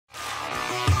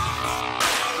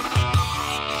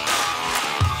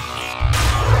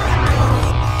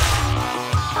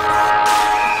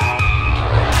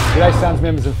G'day Suns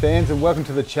members and fans, and welcome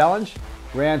to the challenge,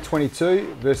 round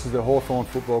 22 versus the Hawthorn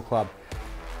Football Club.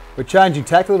 We're changing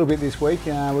tack a little bit this week.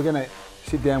 We're going to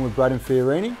sit down with Brayden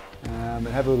Fiorini and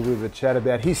have a little bit of a chat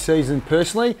about his season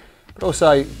personally, but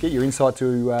also get your insight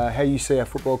to how you see our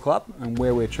football club and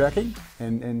where we're tracking,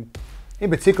 and in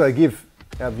particular give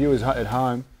our viewers at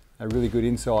home a really good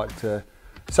insight to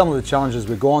some of the challenges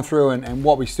we've gone through and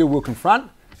what we still will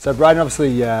confront. So Brayden,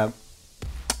 obviously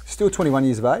still 21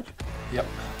 years of age. Yep.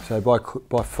 So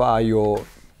by far your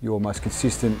most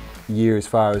consistent year as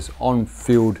far as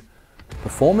on-field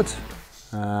performance.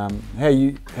 How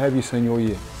have you seen your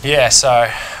year? Yeah,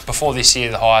 so before this year,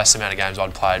 the highest amount of games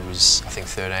I'd played was, I think,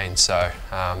 13. So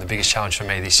the biggest challenge for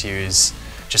me this year is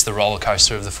just the roller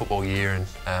coaster of the football year, and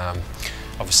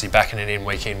obviously backing it in,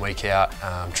 week out,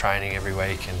 training every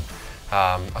week, and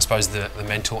I suppose the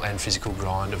mental and physical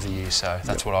grind of the year. So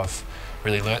that's what I've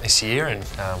really learnt this year, and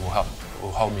will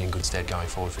hold me in good stead going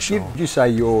forward for sure. Would you say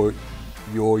you're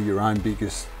your own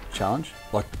biggest challenge?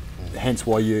 Like, hence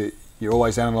why you're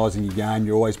always analysing your game,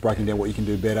 you're always breaking down what you can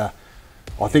do better.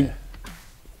 I think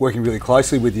working really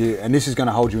closely with you, and this is going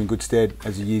to hold you in good stead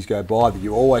as the years go by, that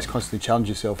you always constantly challenge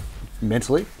yourself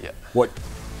mentally. Yeah. What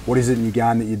is it in your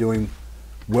game that you're doing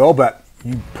well, but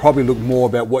you probably look more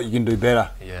about what you can do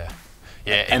better. Yeah.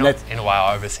 Yeah, in a way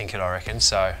I overthink it, I reckon.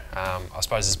 So I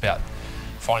suppose it's about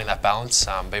finding that balance.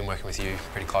 Been working with you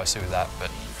pretty closely with that,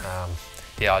 but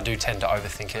yeah, I do tend to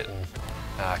overthink it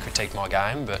and critique my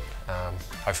game, but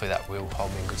hopefully that will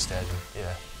hold me in good stead. And,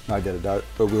 yeah. No doubt about it,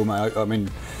 but will, mate. I mean,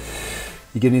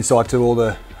 you get an insight to all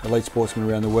the elite sportsmen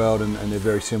around the world, and they're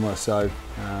very similar. So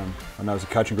I know as a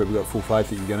coaching group we've got full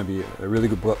faith that you're going to be a really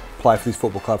good player for this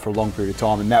football club for a long period of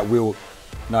time, and that will,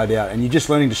 no doubt. And you're just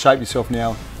learning to shape yourself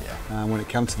now when it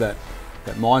comes to that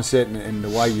mindset and the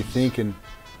way you think and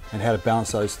how to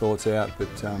balance those thoughts out.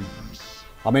 But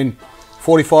I mean,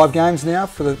 45 games now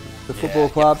for the football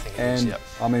club, and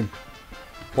I mean,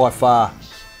 by far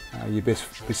your best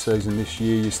season this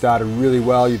year. You started really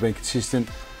well, you've been consistent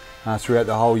throughout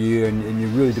the whole year, and you're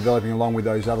really developing along with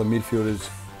those other midfielders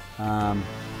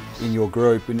in your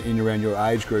group and in around your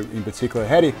age group in particular.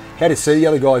 How to see the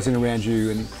other guys in around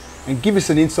you, and give us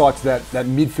an insight to that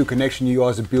midfield connection you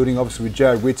guys are building, obviously with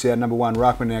Jared Witts, our number one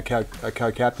ruckman, our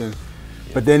co-captain.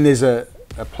 But then there's a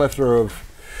plethora of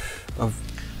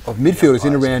midfielders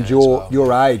in around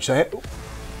your age. So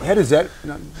how does that?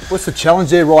 What's the challenge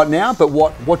there right now? But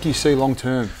what do you see long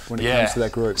term when it comes to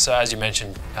that group? So as you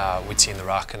mentioned, Wittsy in the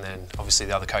ruck, and then obviously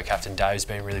the other co-captain Dave's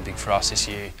been really big for us this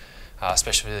year,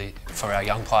 especially for our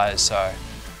young players. So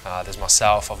there's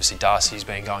myself, obviously Darcy's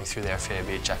been going through there a fair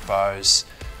bit, Jack Bowes,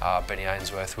 Benny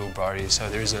Ainsworth, Will Brodie. So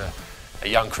there is a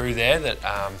young crew there that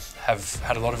have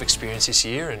had a lot of experience this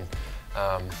year, and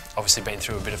obviously been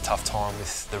through a bit of tough time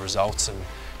with the results, and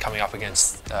coming up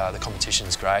against the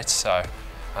competition's great. So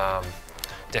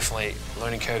definitely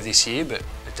learning curve this year, but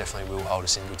it definitely will hold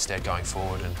us in good stead going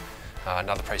forward, and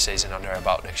another pre-season under our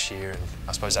belt next year, and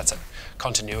I suppose that's a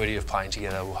continuity of playing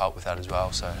together will help with that as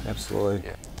well. So absolutely.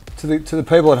 Yeah. To the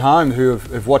people at home who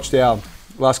have watched our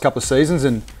last couple of seasons,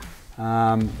 and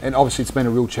obviously it's been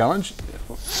a real challenge.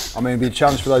 I mean, it'd be a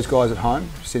challenge for those guys at home,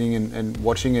 sitting and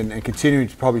watching and continuing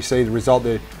to probably see the result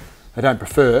they don't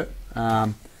prefer.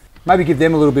 Maybe give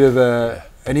them a little bit of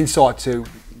an insight to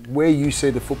where you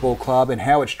see the football club and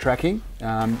how it's tracking.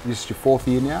 This is your fourth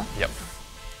year now. Yep.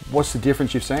 What's the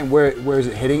difference you've seen? Where is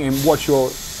it heading? And what's your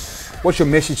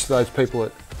message to those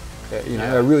people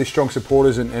that are really strong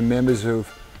supporters and members who've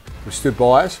stood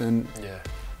by us? And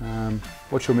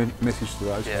what's your message to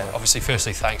those guys? Obviously,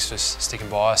 firstly, thanks for sticking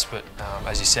by us. But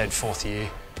as you said, fourth year.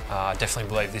 Definitely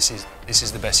believe this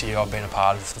is the best year I've been a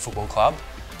part of the football club,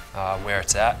 where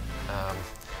it's at.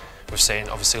 We've seen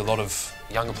obviously a lot of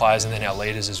younger players and then our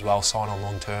leaders as well sign on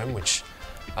long term, which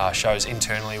shows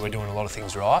internally we're doing a lot of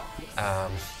things right.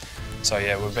 So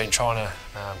yeah, we've been trying to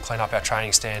clean up our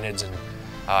training standards, and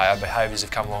our behaviours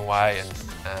have come a long way, and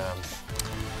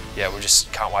yeah, we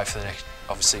just can't wait for the next.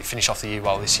 Obviously, finish off the year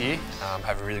well this year,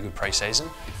 have a really good pre-season,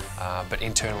 but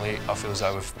internally I feel as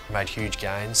though we've made huge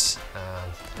gains.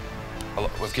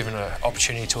 We've given an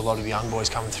opportunity to a lot of the young boys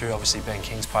coming through. Obviously, Ben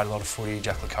King's played a lot of footy,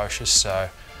 Jack Lukosius, so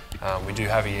we do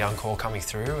have a young core coming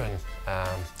through, and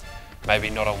maybe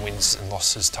not on wins and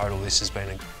losses total. This has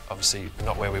been obviously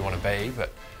not where we want to be,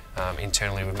 but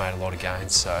internally we've made a lot of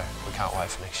gains, so we can't wait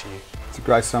for next year. It's a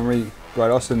great summary,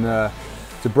 Brayden, and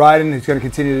to Brayden, who's going to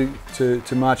continue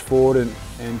to march forward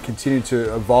and continue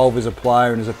to evolve as a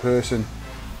player and as a person,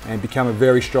 and become a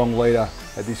very strong leader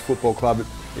at this football club.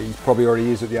 He probably already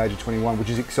is at the age of 21, which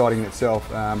is exciting in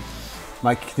itself.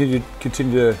 Mate,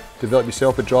 continue to develop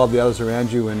yourself, but drive the others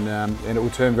around you, and it will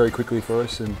turn very quickly for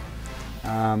us. And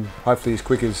Hopefully as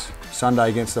quick as Sunday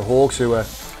against the Hawks, who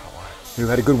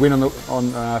had a good win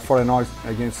on Friday night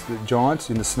against the Giants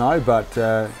in the snow. But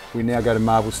we now go to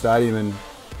Marvel Stadium,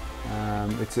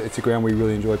 and it's a ground we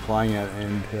really enjoy playing at,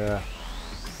 and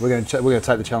we're going to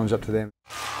take the challenge up to them.